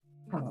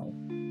Hello.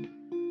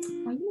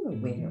 Are you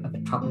aware of a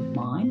troubled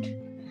mind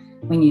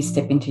when you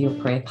step into your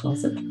prayer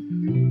closet?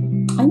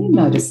 Are you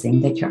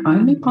noticing that you're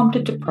only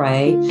prompted to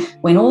pray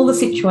when all the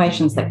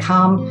situations that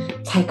come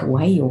take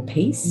away your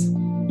peace?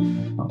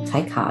 Well,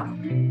 take heart.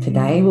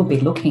 Today we'll be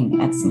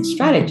looking at some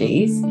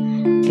strategies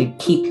to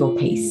keep your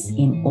peace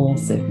in all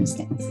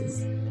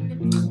circumstances,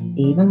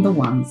 even the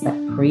ones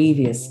that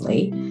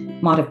previously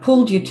might have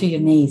pulled you to your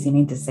knees in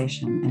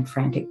intercession and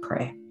frantic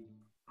prayer.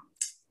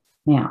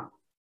 Now,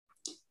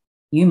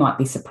 you might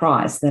be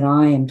surprised that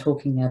I am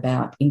talking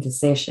about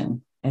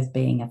intercession as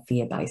being a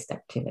fear-based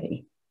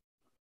activity.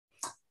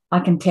 I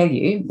can tell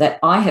you that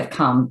I have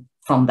come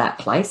from that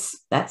place,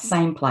 that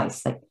same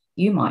place that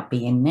you might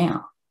be in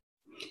now.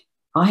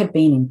 I have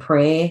been in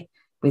prayer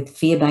with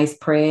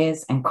fear-based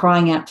prayers and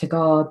crying out to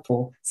God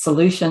for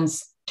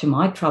solutions to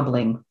my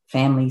troubling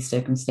family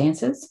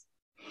circumstances.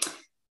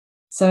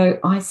 So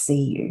I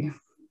see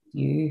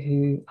you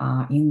who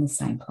are in the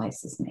same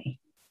place as me.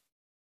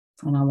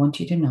 And I want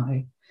you to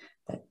know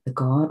that the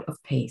God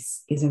of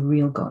peace is a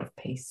real God of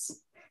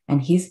peace,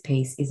 and his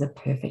peace is a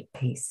perfect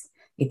peace.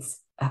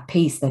 It's a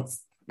peace that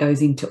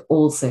goes into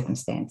all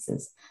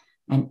circumstances,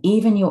 and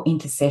even your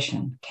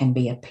intercession can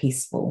be a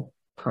peaceful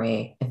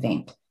prayer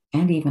event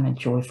and even a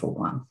joyful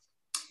one.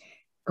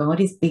 God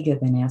is bigger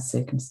than our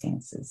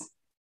circumstances,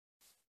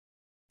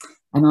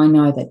 and I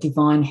know that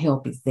divine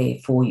help is there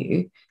for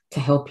you to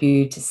help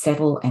you to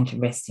settle and to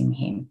rest in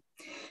him.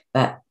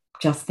 But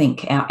just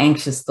think, our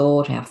anxious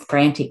thought, our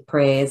frantic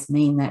prayers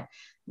mean that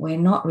we're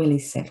not really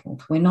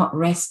settled. We're not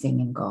resting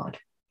in God.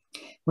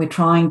 We're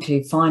trying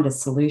to find a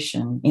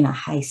solution in a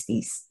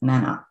hasty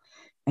manner.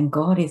 And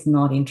God is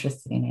not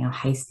interested in our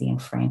hasty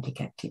and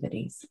frantic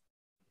activities.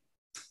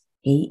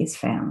 He is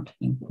found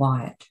in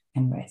quiet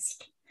and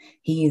rest.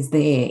 He is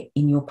there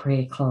in your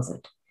prayer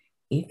closet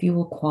if you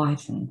will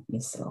quieten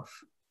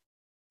yourself.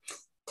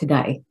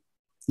 Today,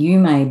 you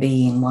may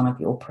be in one of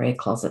your prayer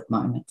closet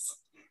moments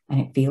and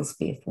it feels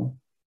fearful.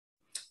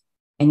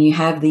 And you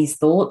have these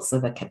thoughts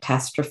of a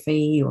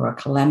catastrophe or a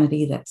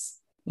calamity that's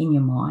in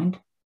your mind.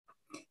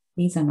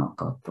 These are not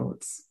God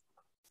thoughts.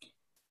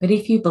 But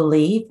if you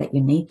believe that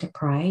you need to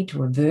pray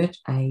to avert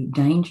a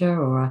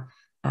danger or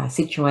a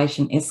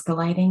situation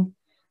escalating,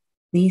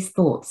 these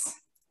thoughts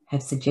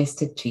have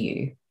suggested to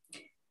you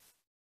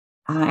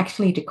are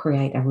actually to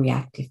create a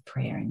reactive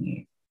prayer in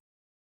you.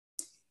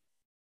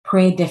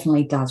 Prayer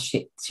definitely does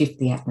shift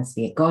the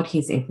atmosphere. God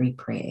hears every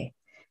prayer.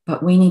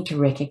 But we need to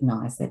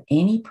recognize that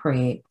any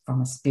prayer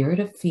from a spirit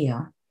of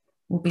fear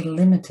will be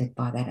limited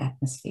by that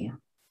atmosphere.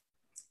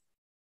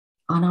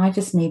 And I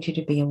just need you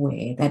to be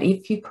aware that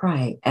if you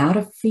pray out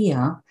of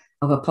fear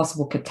of a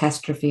possible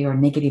catastrophe or a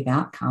negative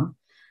outcome,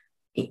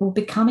 it will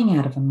be coming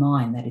out of a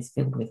mind that is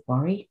filled with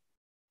worry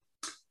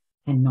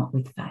and not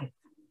with faith.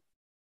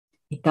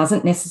 It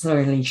doesn't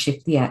necessarily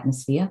shift the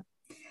atmosphere,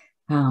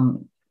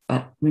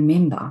 but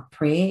remember,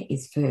 prayer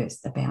is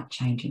first about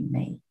changing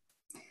me.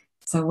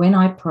 So when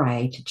I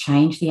pray to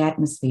change the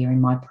atmosphere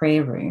in my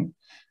prayer room,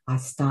 I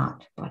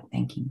start by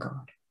thanking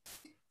God.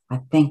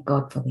 I thank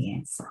God for the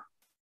answer.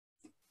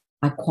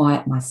 I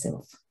quiet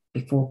myself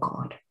before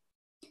God.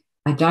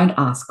 I don't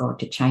ask God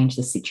to change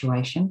the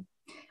situation.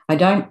 I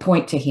don't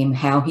point to him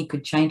how he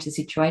could change the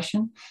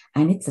situation.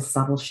 And it's a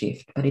subtle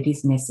shift, but it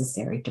is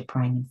necessary to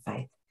praying in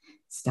faith,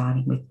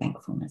 starting with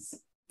thankfulness.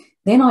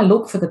 Then I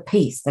look for the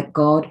peace that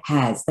God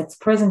has that's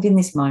present in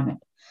this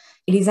moment.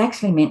 It is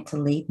actually meant to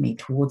lead me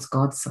towards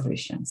God's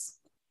solutions.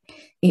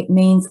 It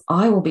means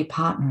I will be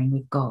partnering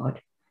with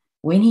God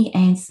when he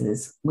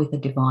answers with a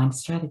divine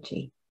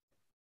strategy.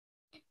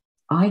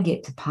 I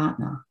get to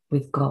partner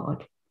with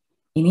God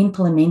in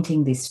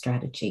implementing this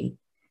strategy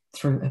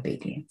through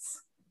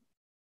obedience.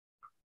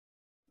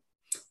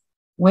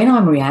 When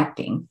I'm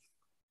reacting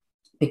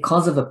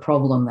because of a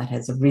problem that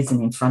has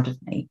arisen in front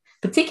of me,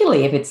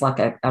 particularly if it's like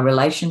a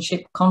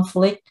relationship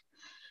conflict,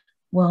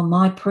 well,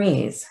 my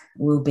prayers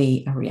will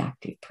be a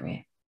reactive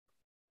prayer.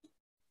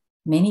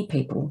 Many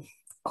people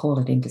call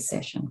it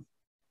intercession,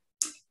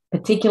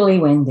 particularly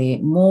when they're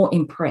more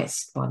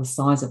impressed by the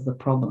size of the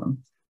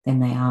problem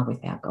than they are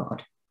with our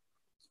God.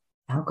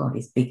 Our God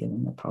is bigger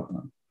than the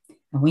problem,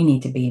 and we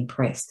need to be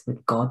impressed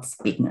with God's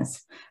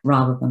bigness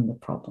rather than the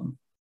problem.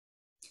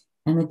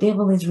 And the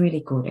devil is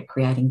really good at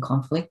creating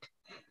conflict,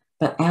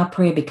 but our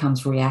prayer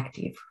becomes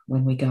reactive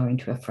when we go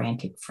into a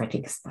frantic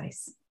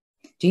space.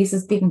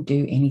 Jesus didn't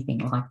do anything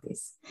like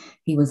this.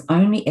 He was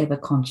only ever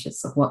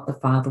conscious of what the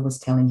Father was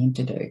telling him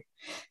to do.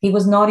 He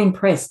was not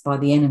impressed by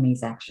the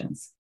enemy's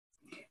actions.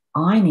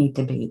 I need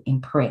to be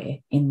in prayer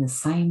in the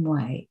same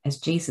way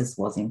as Jesus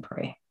was in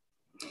prayer,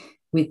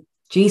 with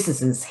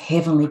Jesus's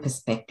heavenly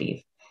perspective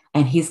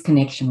and his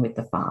connection with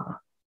the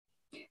Father.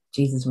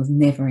 Jesus was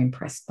never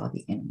impressed by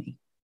the enemy.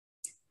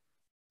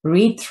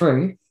 Read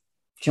through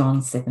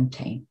John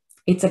 17.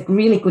 It's a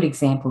really good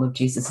example of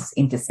Jesus's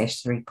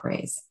intercessory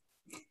prayers.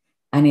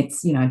 And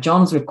it's,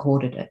 John's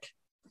recorded it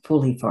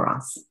fully for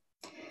us.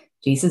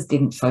 Jesus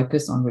didn't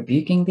focus on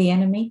rebuking the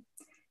enemy,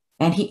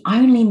 and he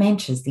only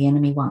mentions the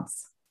enemy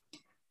once.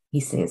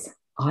 He says,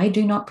 I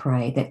do not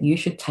pray that you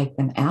should take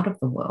them out of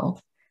the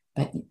world,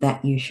 but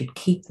that you should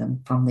keep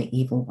them from the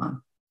evil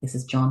one. This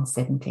is John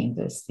 17,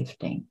 verse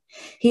 15.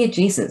 Here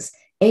Jesus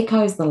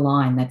echoes the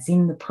line that's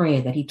in the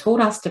prayer that he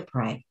taught us to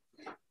pray: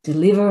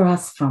 deliver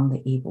us from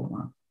the evil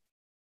one.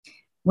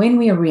 When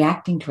we are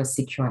reacting to a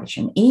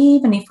situation,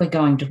 even if we're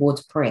going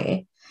towards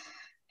prayer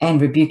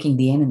and rebuking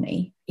the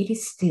enemy, it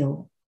is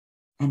still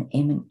an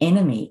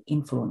enemy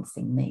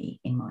influencing me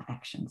in my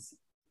actions.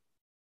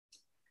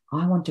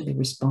 I want to be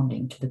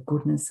responding to the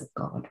goodness of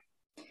God,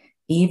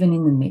 even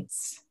in the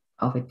midst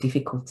of a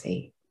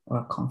difficulty or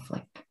a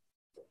conflict.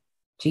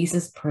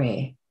 Jesus'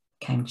 prayer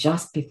came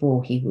just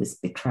before he was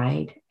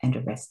betrayed and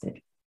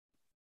arrested.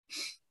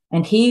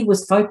 And he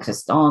was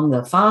focused on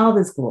the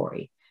Father's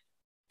glory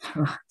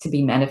to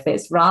be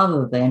manifest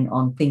rather than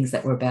on things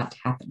that were about to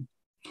happen.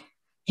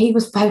 He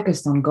was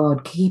focused on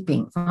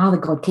Father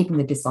God keeping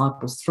the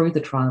disciples through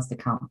the trials to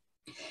come.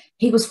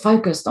 He was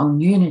focused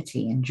on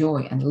unity and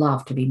joy and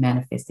love to be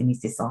manifest in his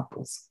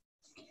disciples.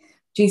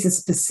 Jesus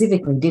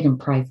specifically didn't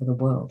pray for the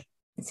world.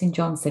 It's in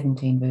John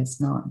 17, verse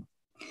 9.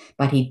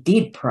 But he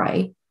did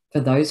pray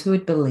for those who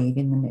would believe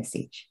in the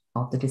message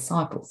of the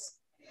disciples.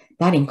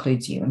 That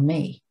includes you and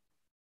me.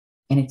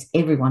 And it's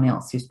everyone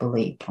else who's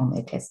believed on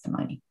their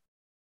testimony.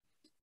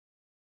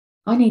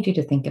 I need you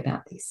to think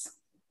about this.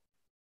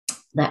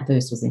 That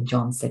verse was in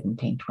John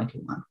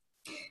 17:21.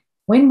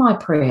 When my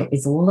prayer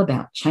is all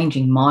about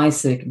changing my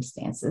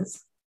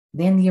circumstances,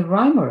 then the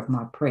aroma of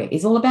my prayer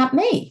is all about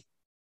me.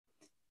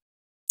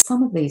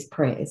 Some of these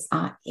prayers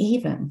are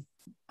even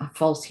a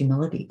false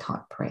humility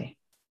type prayer,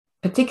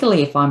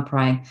 particularly if I'm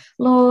praying,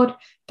 Lord,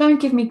 don't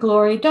give me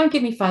glory, don't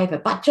give me favor,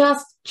 but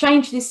just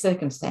change this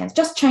circumstance,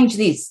 just change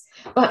this,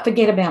 but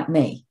forget about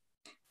me.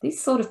 This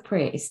sort of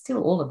prayer is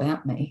still all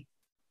about me.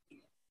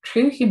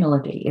 True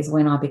humility is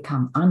when I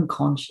become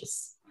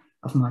unconscious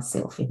of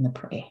myself in the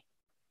prayer.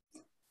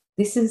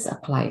 This is a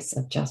place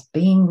of just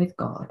being with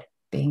God,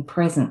 being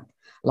present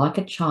like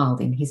a child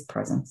in his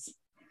presence,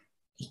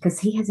 because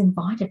he has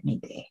invited me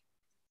there.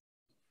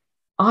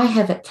 I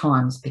have at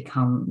times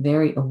become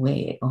very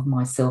aware of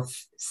my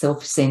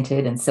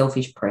self-centered and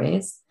selfish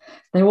prayers.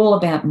 They're all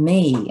about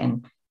me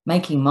and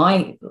making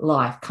my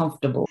life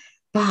comfortable.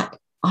 But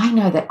I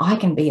know that I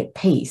can be at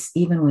peace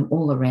even when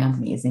all around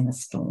me is in a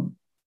storm.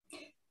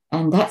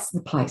 And that's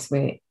the place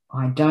where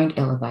I don't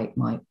elevate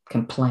my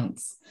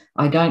complaints.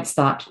 I don't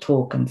start to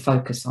talk and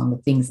focus on the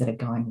things that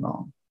are going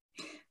wrong.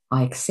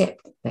 I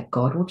accept that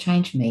God will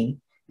change me,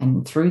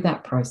 and through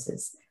that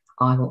process,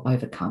 I will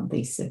overcome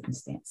these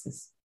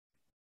circumstances.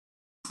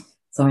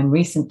 So in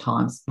recent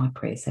times, my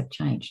prayers have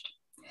changed.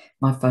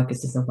 My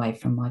focus is away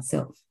from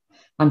myself.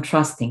 I'm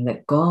trusting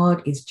that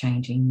God is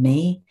changing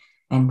me,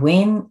 and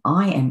when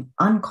I am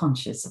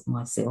unconscious of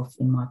myself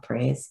in my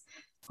prayers,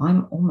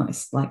 I'm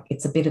almost like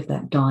it's a bit of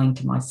that dying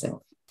to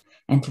myself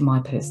and to my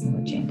personal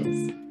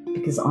agendas,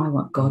 because I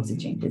want God's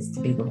agendas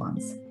to be the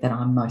ones that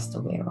I'm most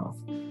aware of.